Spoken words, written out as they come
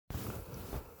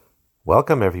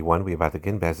Welcome, everyone. We're about to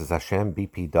begin Bezos Hashem,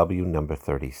 BPW number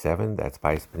 37. That's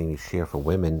Bias Panini Share for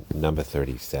Women number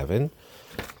 37.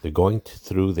 They're going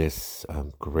through this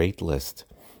great list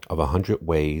of 100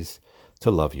 ways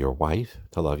to love your wife,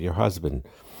 to love your husband.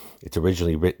 It's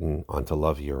originally written on to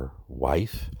love your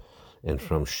wife, and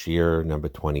from Shir number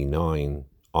 29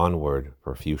 onward,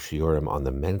 for a few Shiurim on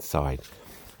the men's side,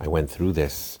 I went through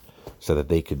this so that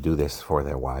they could do this for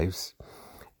their wives.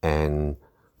 And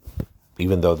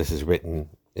even though this is written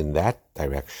in that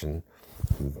direction,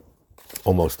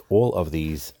 almost all of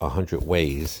these 100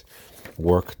 ways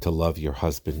work to love your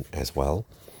husband as well.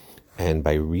 And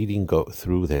by go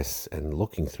through this and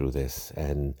looking through this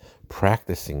and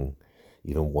practicing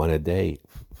even one a day,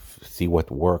 see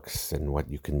what works and what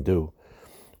you can do,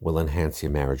 will enhance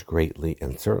your marriage greatly.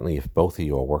 And certainly if both of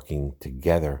you are working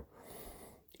together,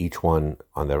 each one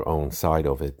on their own side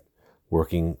of it,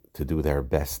 working to do their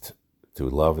best to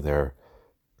love their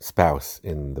spouse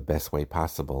in the best way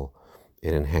possible,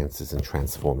 it enhances and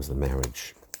transforms the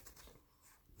marriage.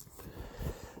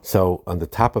 So on the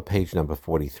top of page number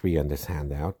 43 on this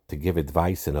handout, to give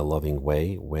advice in a loving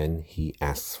way when he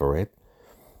asks for it.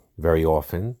 Very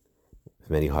often,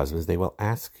 many husbands, they will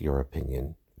ask your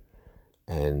opinion,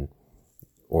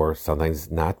 or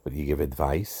sometimes not, but you give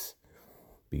advice,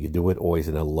 but you do it always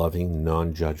in a loving,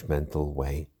 non-judgmental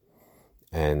way.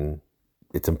 And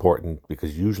it's important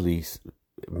because usually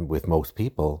with most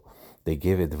people, they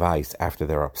give advice after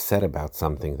they're upset about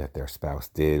something that their spouse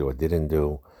did or didn't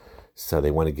do. So they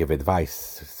want to give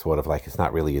advice, sort of like it's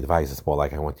not really advice. It's more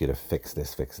like, I want you to fix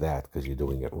this, fix that, because you're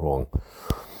doing it wrong.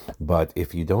 But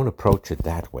if you don't approach it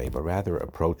that way, but rather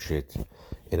approach it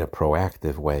in a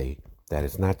proactive way, that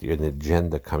it's not an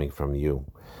agenda coming from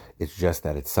you. It's just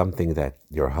that it's something that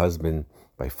your husband,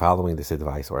 by following this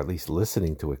advice, or at least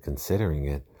listening to it, considering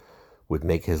it, would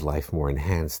make his life more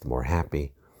enhanced, more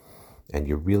happy, and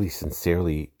you're really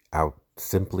sincerely out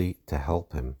simply to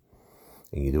help him,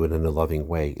 and you do it in a loving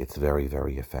way, it's very,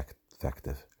 very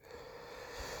effective.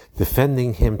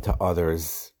 Defending him to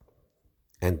others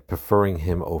and preferring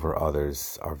him over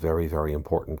others are very, very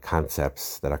important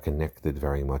concepts that are connected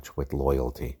very much with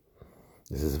loyalty.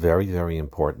 This is very, very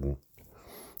important,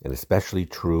 and especially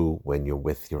true when you're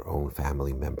with your own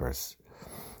family members.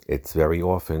 It's very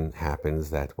often happens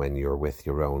that when you're with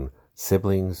your own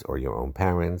siblings or your own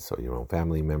parents or your own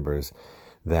family members,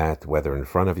 that whether in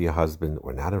front of your husband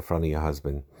or not in front of your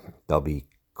husband, they'll be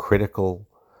critical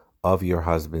of your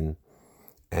husband,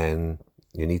 and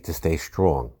you need to stay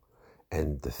strong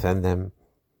and defend them,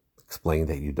 explain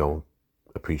that you don't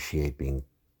appreciate being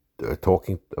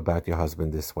talking about your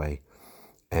husband this way,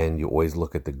 and you always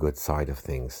look at the good side of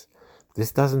things.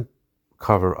 This doesn't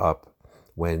cover up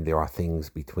when there are things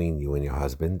between you and your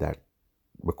husband that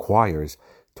requires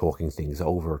talking things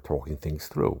over, talking things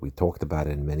through. We talked about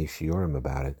it in many shiurim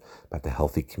about the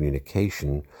healthy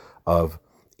communication of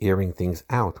airing things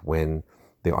out when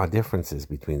there are differences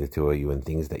between the two of you and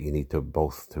things that you need to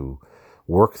both to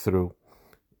work through.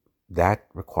 That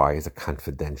requires a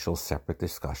confidential, separate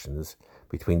discussions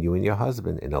between you and your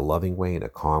husband in a loving way, in a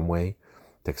calm way,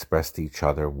 to express to each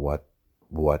other what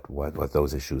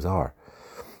those issues are.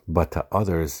 But to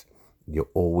others, you're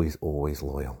always, always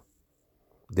loyal.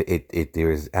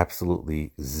 There is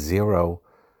absolutely zero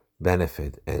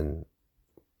benefit and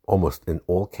almost in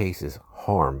all cases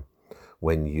harm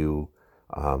when you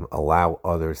allow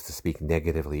others to speak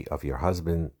negatively of your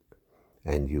husband,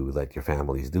 and you let your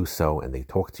families do so, and they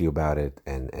talk to you about it,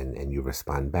 and you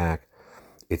respond back.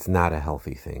 It's not a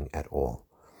healthy thing at all.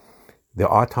 There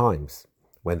are times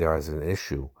when there is an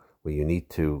issue where you need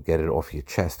to get it off your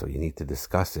chest, or you need to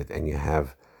discuss it, and you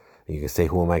can say,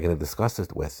 who am I going to discuss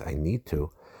it with? I need to.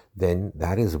 Then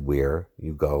that is where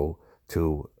you go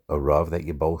to a Rav that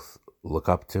you both look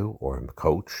up to, or a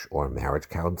coach, or a marriage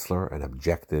counselor, an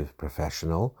objective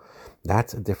professional.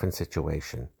 That's a different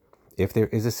situation. If there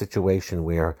is a situation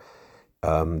where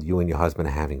you and your husband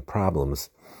are having problems,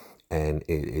 and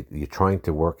you're trying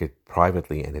to work it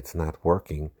privately and it's not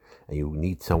working, and you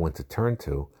need someone to turn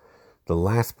to, the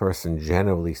last person,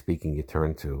 generally speaking, you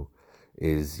turn to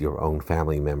is your own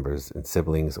family members and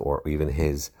siblings, or even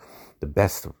his. The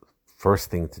best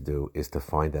first thing to do is to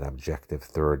find that objective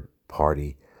third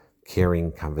party,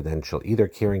 caring, confidential, either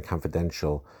caring,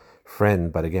 confidential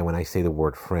friend. But again, when I say the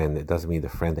word friend, it doesn't mean the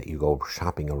friend that you go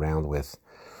shopping around with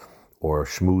or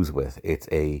schmooze with. It's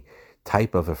a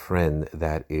type of a friend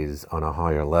that is on a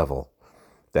higher level,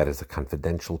 that is a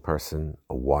confidential person,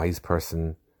 a wise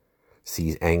person,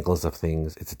 sees angles of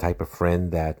things. It's a type of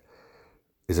friend that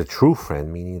is a true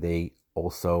friend, meaning they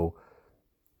also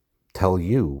tell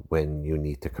you when you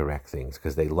need to correct things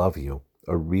because they love you.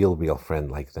 A real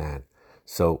friend like that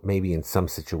So maybe in some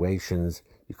situations,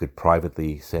 you could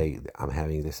privately say, I'm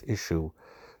having this issue.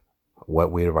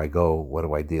 Where do I go? What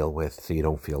do I deal with? So you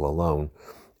don't feel alone.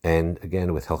 And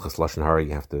again, with Hilchos Lashon Hara,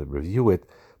 you have to review it.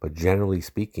 But generally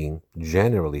speaking,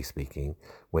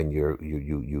 when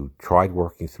you tried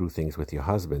working through things with your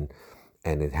husband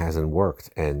and it hasn't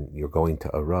worked, and you're going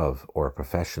to a Rav or a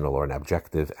professional or an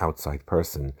objective outside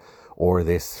person or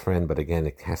this friend, but again,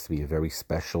 it has to be a very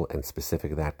special and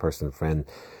specific that person friend.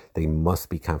 They must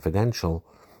be confidential,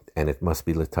 and it must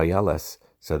be l'tayalas.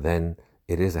 So then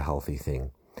it is a healthy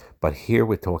thing. But here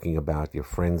we're talking about your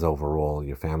friends overall,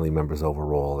 your family members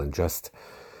overall, and just,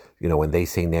 when they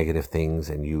say negative things,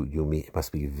 and you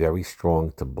must be very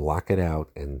strong to block it out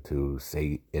and to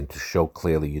say and to show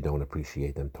clearly you don't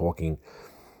appreciate them talking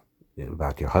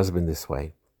about your husband this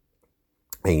way,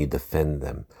 and you defend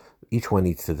them. Each one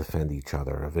needs to defend each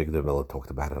other. Victor Miller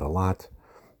talked about it a lot.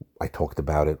 I talked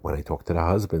about it when I talked to the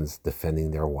husbands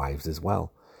defending their wives as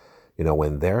well.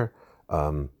 When their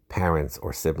parents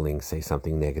or siblings say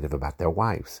something negative about their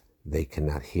wives, they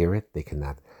cannot hear it. They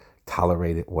cannot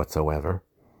tolerate it whatsoever.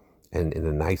 And in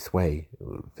a nice way,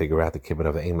 figure out the kibbut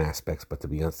of aim aspects, but to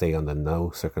be say under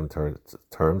no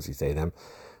terms, you say them,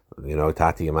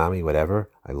 tati, mami, whatever,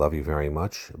 I love you very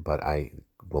much, but I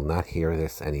will not hear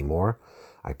this anymore.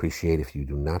 I appreciate if you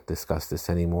do not discuss this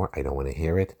anymore. I don't want to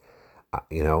hear it.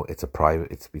 It's a private,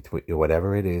 it's between,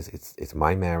 whatever it is, it's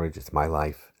my marriage, it's my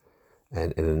life.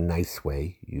 And in a nice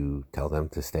way, you tell them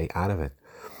to stay out of it.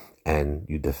 And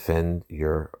you defend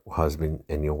your husband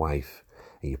and your wife.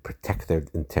 And you protect their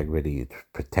integrity, you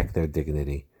protect their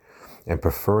dignity. And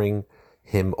preferring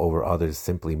him over others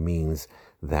simply means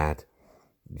that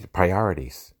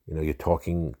priorities. You're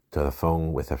talking to the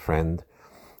phone with a friend,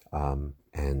 and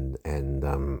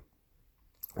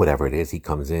whatever it is, he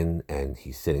comes in and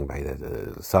he's sitting by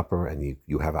the supper, and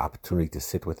you have an opportunity to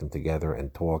sit with him together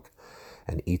and talk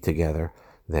and eat together.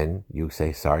 Then you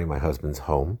say, sorry, my husband's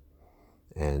home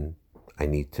and I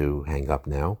need to hang up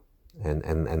now.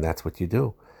 And that's what you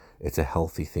do. It's a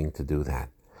healthy thing to do that.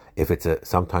 If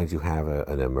sometimes you have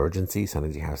an emergency,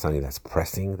 sometimes you have something that's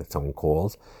pressing that someone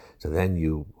calls, so then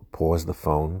you pause the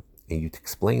phone and you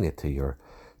explain it to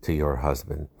your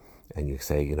husband, and you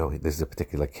say, this is a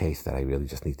particular case that I really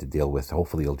just need to deal with.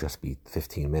 Hopefully it'll just be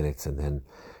 15 minutes, and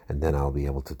then I'll be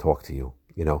able to talk to you.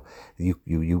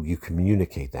 You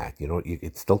communicate that.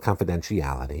 It's still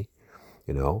confidentiality.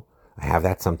 I have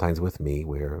that sometimes with me,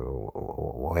 where a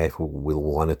wife will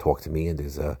want to talk to me, and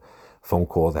there's a phone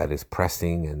call that is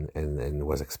pressing and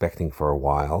was expecting for a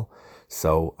while.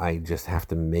 So I just have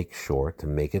to make sure to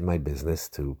make it my business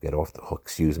to get off the hook.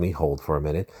 Excuse me, hold for a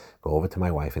minute, go over to my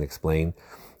wife and explain,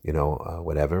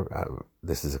 whatever.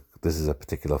 This is a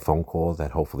particular phone call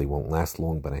that hopefully won't last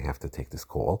long, but I have to take this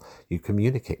call. You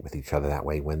communicate with each other that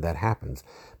way when that happens.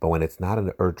 But when it's not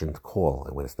an urgent call,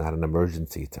 and when it's not an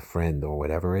emergency, it's a friend or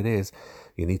whatever it is,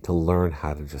 you need to learn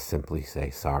how to just simply say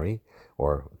sorry,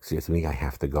 or excuse me, I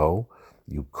have to go.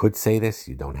 You could say this,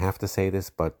 you don't have to say this,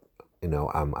 but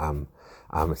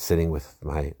I'm sitting with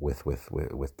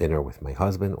dinner with my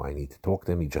husband, or I need to talk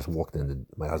to him.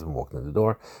 My husband walked in the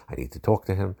door. I need to talk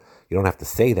to him. You don't have to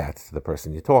say that to the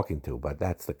person you're talking to, but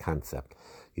that's the concept.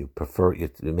 You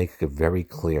make it very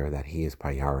clear that he is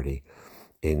priority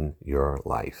in your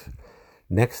life.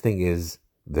 Next thing is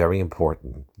very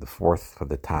important, the fourth from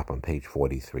the top on page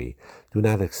 43. Do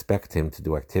not expect him to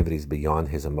do activities beyond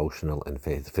his emotional and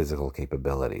physical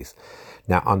capabilities.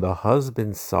 Now, on the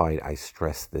husband's side, I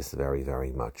stress this very,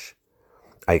 very much.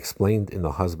 I explained in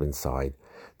the husband's side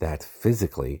that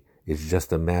physically it's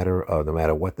just a matter of, no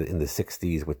matter what in the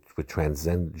 60s with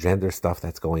transgender stuff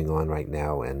that's going on right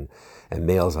now, and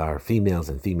males are females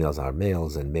and females are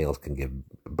males, and males can give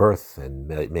birth and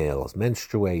males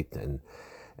menstruate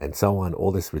and so on,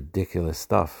 all this ridiculous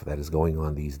stuff that is going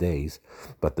on these days.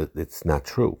 But it's not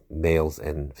true. Males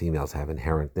and females have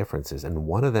inherent differences. And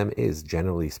one of them is,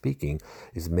 generally speaking,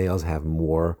 is males have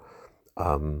more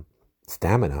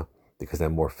stamina because they're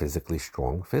more physically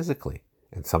strong physically.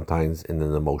 And sometimes in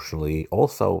an emotionally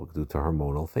also due to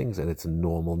hormonal things. And it's a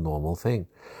normal thing.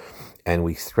 And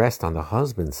we stressed on the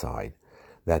husband side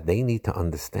that they need to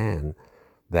understand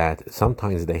that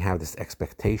sometimes they have this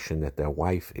expectation that their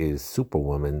wife is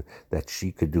superwoman, that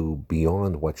she could do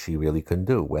beyond what she really can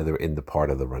do, whether in the part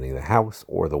of the running the house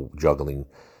or the juggling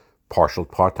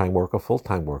part-time work or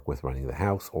full-time work with running the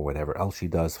house or whatever else she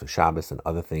does for Shabbos and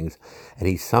other things. And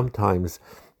he sometimes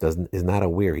is not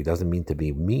aware. He doesn't mean to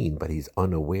be mean, but he's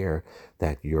unaware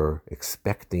that you're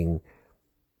expecting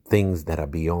things that are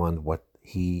beyond what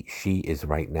she is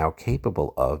right now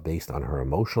capable of, based on her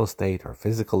emotional state, her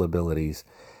physical abilities,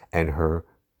 and her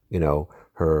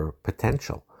her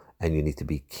potential. And you need to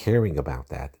be caring about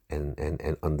that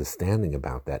and understanding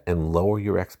about that, and lower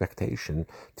your expectation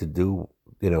to do,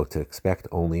 to expect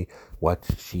only what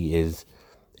she is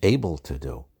able to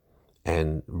do,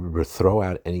 and throw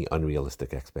out any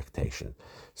unrealistic expectation.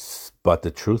 But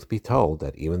the truth be told,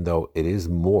 that even though it is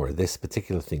more, this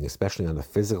particular thing, especially on the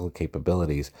physical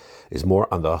capabilities, is more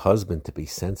on the husband to be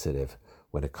sensitive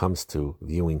when it comes to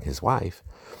viewing his wife,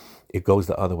 it goes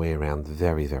the other way around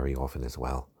very, very often as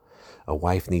well. A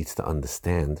wife needs to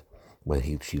understand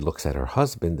when she looks at her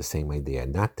husband the same idea,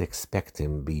 not to expect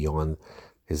him beyond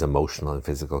his emotional and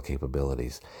physical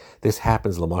capabilities. This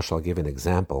happens, Lamashal, I'll give an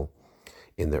example.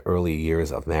 In the early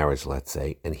years of marriage, let's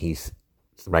say, and he's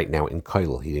right now in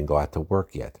kollel, he didn't go out to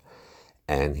work yet,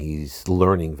 and he's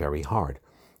learning very hard.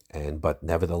 But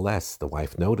nevertheless, the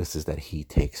wife notices that he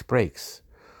takes breaks.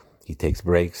 He takes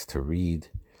breaks to read.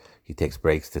 He takes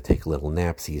breaks to take little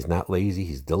naps. He's not lazy.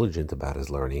 He's diligent about his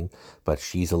learning, but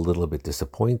she's a little bit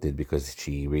disappointed because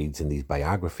she reads in these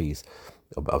biographies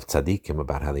of tzaddikim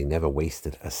about how they never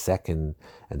wasted a second,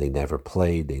 and they never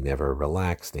played, they never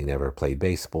relaxed, they never played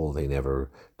baseball, they never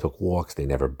took walks, they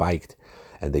never biked,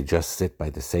 and they just sit by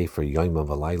the sefer Yom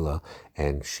V'Layla,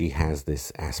 and she has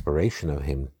this aspiration of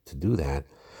him to do that,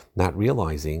 not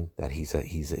realizing that he's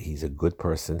a good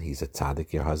person, he's a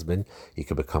tzaddik, your husband. He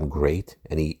could become great,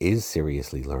 and he is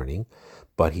seriously learning,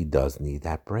 but he does need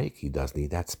that break. He does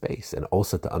need that space, and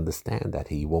also to understand that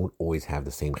he won't always have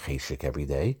the same cheshik every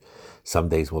day. Some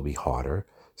days will be harder,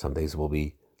 some days will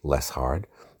be less hard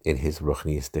in his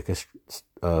ruchniistic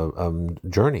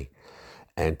journey,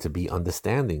 and to be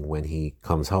understanding when he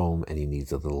comes home and he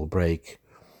needs a little break.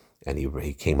 And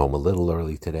he came home a little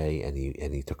early today, and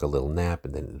he took a little nap,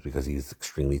 and then because he's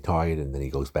extremely tired, and then he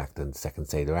goes back to the second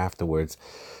seder afterwards,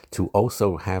 to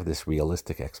also have this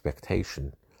realistic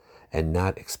expectation, and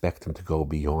not expect him to go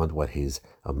beyond what his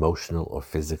emotional or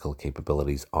physical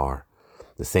capabilities are.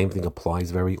 The same thing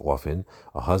applies very often.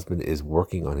 A husband is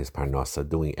working on his parnasa,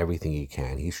 doing everything he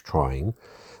can. He's trying,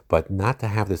 but not to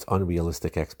have this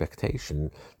unrealistic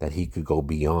expectation that he could go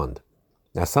beyond.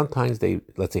 Now, sometimes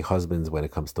let's say husbands, when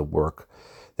it comes to work,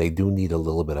 they do need a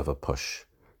little bit of a push.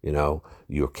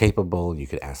 You're capable, you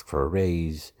could ask for a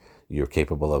raise, you're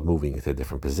capable of moving into a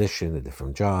different position, a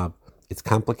different job. It's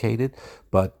complicated,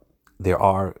 but there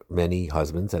are many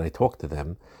husbands, and I talk to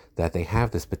them, that they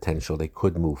have this potential, they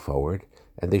could move forward,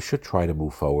 and they should try to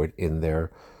move forward in their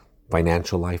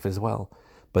financial life as well.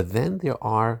 But then there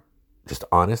are just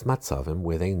honest matzavim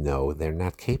where they know they're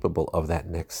not capable of that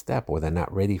next step, or they're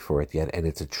not ready for it yet, and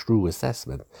it's a true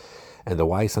assessment. And the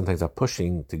wives sometimes are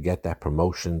pushing to get that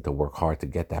promotion, to work hard to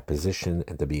get that position,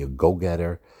 and to be a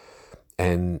go-getter.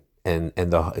 And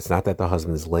it's not that the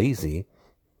husband is lazy,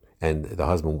 and the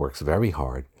husband works very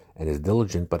hard and is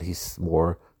diligent, but he's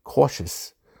more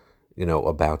cautious,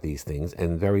 about these things.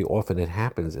 And very often it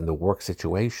happens in the work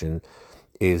situation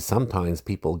is sometimes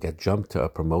people get jumped to a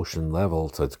promotion level,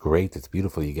 so it's great, it's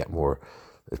beautiful, you get more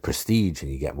prestige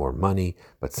and you get more money,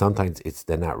 but sometimes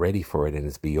they're not ready for it, and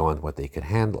it's beyond what they could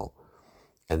handle.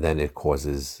 And then it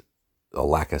causes a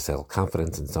lack of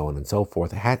self-confidence and so on and so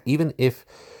forth. Even if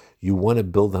you want to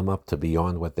build them up to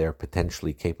beyond what they're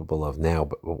potentially capable of now,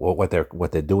 but what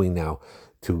they're doing now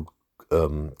to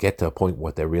get to a point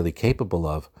what they're really capable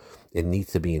of, it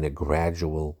needs to be in a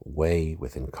gradual way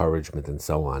with encouragement and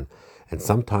so on. And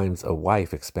sometimes a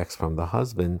wife expects from the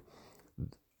husband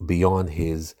beyond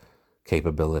his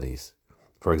capabilities.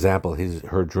 For example,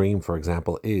 her dream, for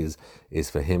example, is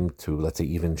for him to, let's say,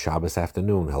 even Shabbos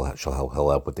afternoon, he'll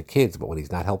help with the kids, but when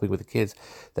he's not helping with the kids,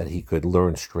 that he could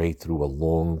learn straight through a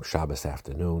long Shabbos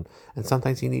afternoon. And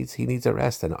sometimes he needs a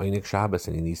rest, an Einik Shabbos,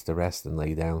 and he needs to rest and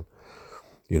lay down.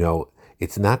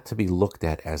 It's not to be looked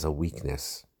at as a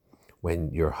weakness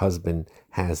when your husband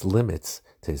has limits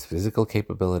to his physical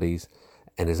capabilities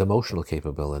and his emotional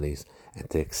capabilities, and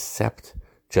to accept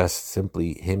just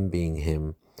simply him being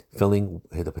him, filling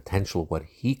the potential what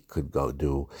he could go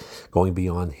do, going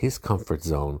beyond his comfort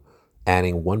zone,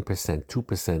 adding 1%,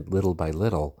 2% little by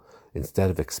little,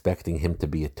 instead of expecting him to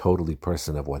be a totally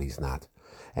person of what he's not.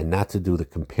 And not to do the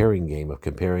comparing game of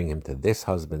comparing him to this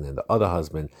husband and the other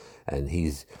husband, and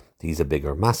he's a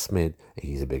bigger masmid,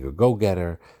 he's a bigger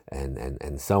go-getter,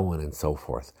 and so on and so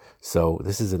forth. So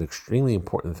this is an extremely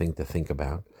important thing to think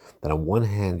about, that on one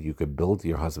hand, you could build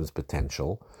your husband's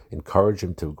potential, encourage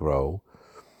him to grow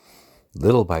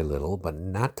little by little, but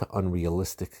not to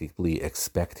unrealistically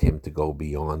expect him to go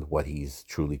beyond what he's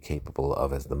truly capable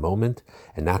of as the moment,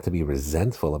 and not to be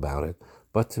resentful about it,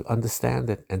 but to understand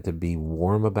it and to be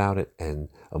warm about it and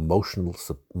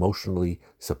emotionally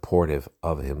supportive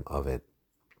of him of it.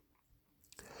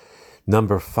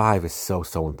 Number 5 is so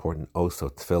important. Also,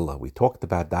 tefillah. We talked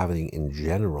about davening in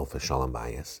general for shalom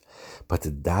bayis, but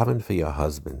to daven for your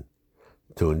husband,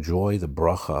 to enjoy the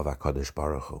bracha of HaKadosh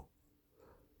Baruch Hu.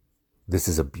 This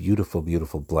is a beautiful,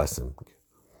 beautiful blessing.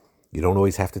 You don't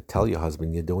always have to tell your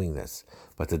husband you're doing this,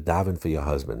 but to daven for your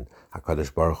husband,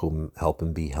 HaKadosh Baruch Hu, help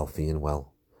him be healthy and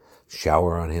well.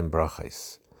 Shower on him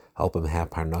brachas. Help him have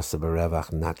parnasa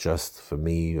berevach, not just for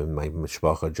me and my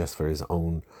mishpacha, just for his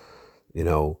own,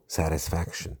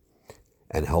 satisfaction.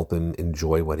 And help him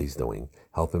enjoy what he's doing.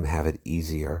 Help him have it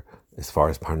easier as far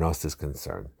as parnasa is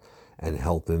concerned. And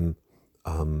help him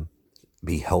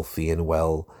be healthy and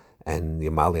well. And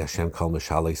Yamali Hashem kol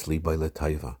mishales libay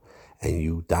l'taiva. And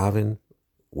you daven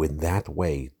with that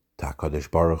way to HaKadosh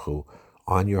Baruch Hu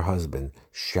on your husband,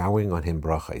 showering on him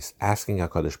brachas, asking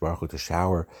HaKadosh Baruch Hu to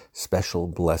shower special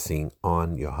blessing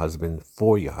on your husband,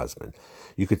 for your husband.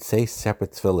 You could say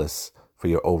separate tefillas for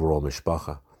your overall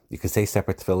mishpacha. You could say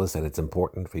separate tefillas, and it's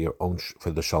important for your own, for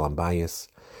the shalom bayis,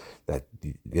 that,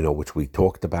 which we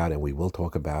talked about and we will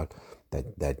talk about,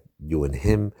 that you and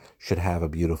him should have a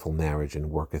beautiful marriage and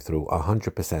work it through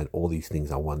 100%. All these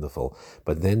things are wonderful.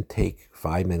 But then take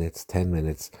 5 minutes, 10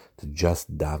 minutes to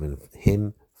just daven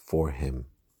him for him.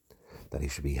 That he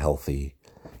should be healthy,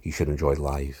 he should enjoy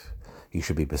life, he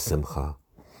should be besimcha,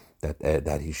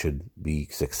 that he should be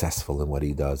successful in what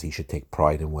he does, he should take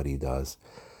pride in what he does,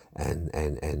 and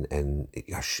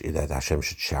that Hashem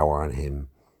should shower on him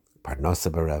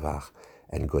parnasa berevach,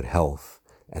 and good health,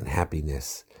 and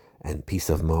happiness, and peace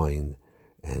of mind,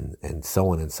 and so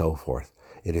on and so forth.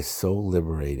 It is so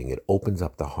liberating. It opens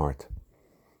up the heart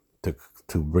to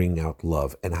bring out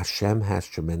love. And Hashem has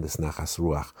tremendous nachas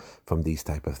ruach from these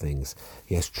type of things.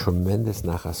 He has tremendous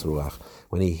nachas ruach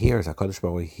when he hears, HaKadosh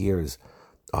Baruch Hu hears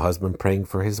a husband praying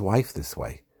for his wife this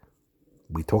way.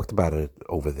 We talked about it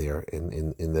over there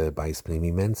in the Bayis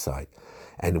Pnimi men's side.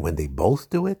 And when they both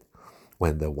do it,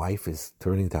 when the wife is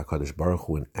turning to HaKadosh Baruch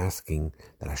Hu and asking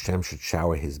that Hashem should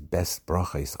shower his best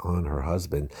brachas on her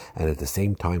husband, and at the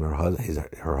same time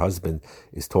her husband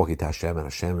is talking to Hashem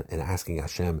and asking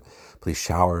Hashem, please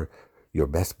shower your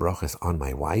best brachas on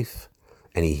my wife,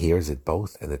 and he hears it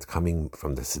both, and it's coming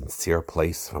from the sincere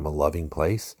place, from a loving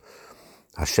place,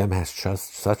 Hashem has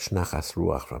just such nachas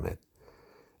ruach from it,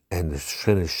 and the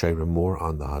shin is shayra more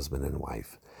on the husband and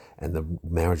wife. And the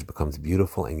marriage becomes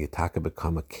beautiful, and Yitaka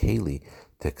become a keli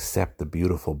to accept the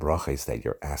beautiful brachas that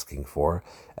you're asking for,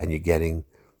 and you're getting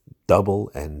double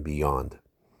and beyond.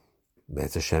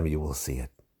 Be'ez Hashem, you will see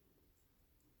it.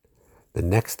 The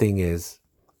next thing is,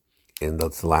 and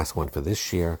that's the last one for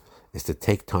this year, is to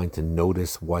take time to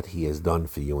notice what he has done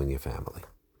for you and your family.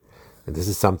 And this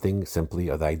is something simply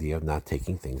of the idea of not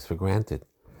taking things for granted.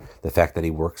 The fact that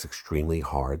he works extremely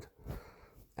hard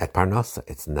at Parnasa,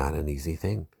 it's not an easy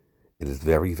thing. It is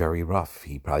very, very rough.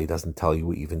 He probably doesn't tell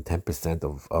you even 10%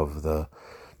 of the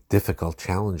difficult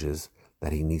challenges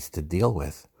that he needs to deal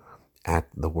with at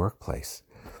the workplace,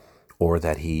 or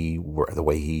that the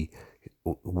way he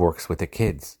works with the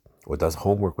kids, or does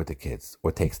homework with the kids,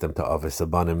 or takes them to Avis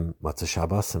Abanim Matzah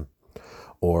Shabbosim,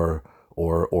 or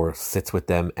sits with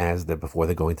them before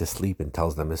they're going to sleep and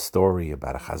tells them a story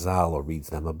about a chazal, or reads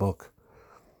them a book,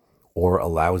 or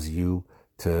allows you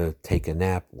to take a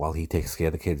nap while he takes care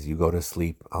of the kids. You go to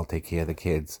sleep, I'll take care of the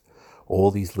kids. All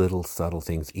these little subtle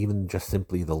things, even just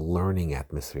simply the learning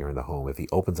atmosphere in the home. If he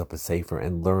opens up a sefer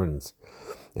and learns,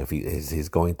 if he's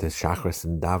going to Shachris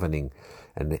and davening,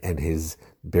 and his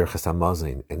Birchas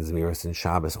Hamazon and Zmiras and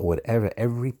Shabbos, or whatever,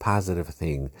 every positive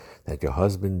thing that your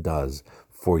husband does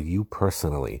for you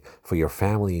personally, for your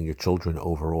family and your children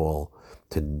overall,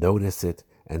 to notice it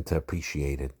and to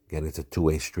appreciate it. Again, it's a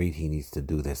two-way street. He needs to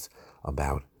do this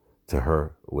to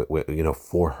her,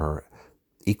 for her,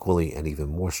 equally and even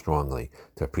more strongly,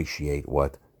 to appreciate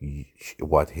what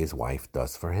his wife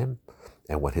does for him,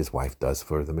 and what his wife does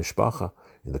for the mishpacha,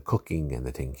 in the cooking and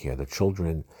the taking care of the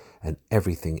children and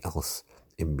everything else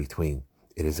in between.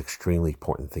 It is extremely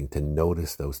important thing to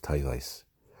notice those taivas,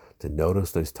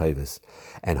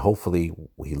 and hopefully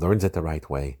he learns it the right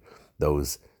way,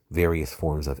 those various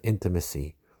forms of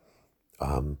intimacy,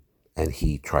 and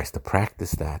he tries to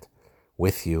practice that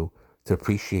with you, to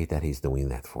appreciate that he's doing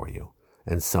that for you,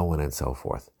 and so on and so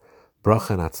forth.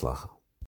 Bracha and Atzlacha.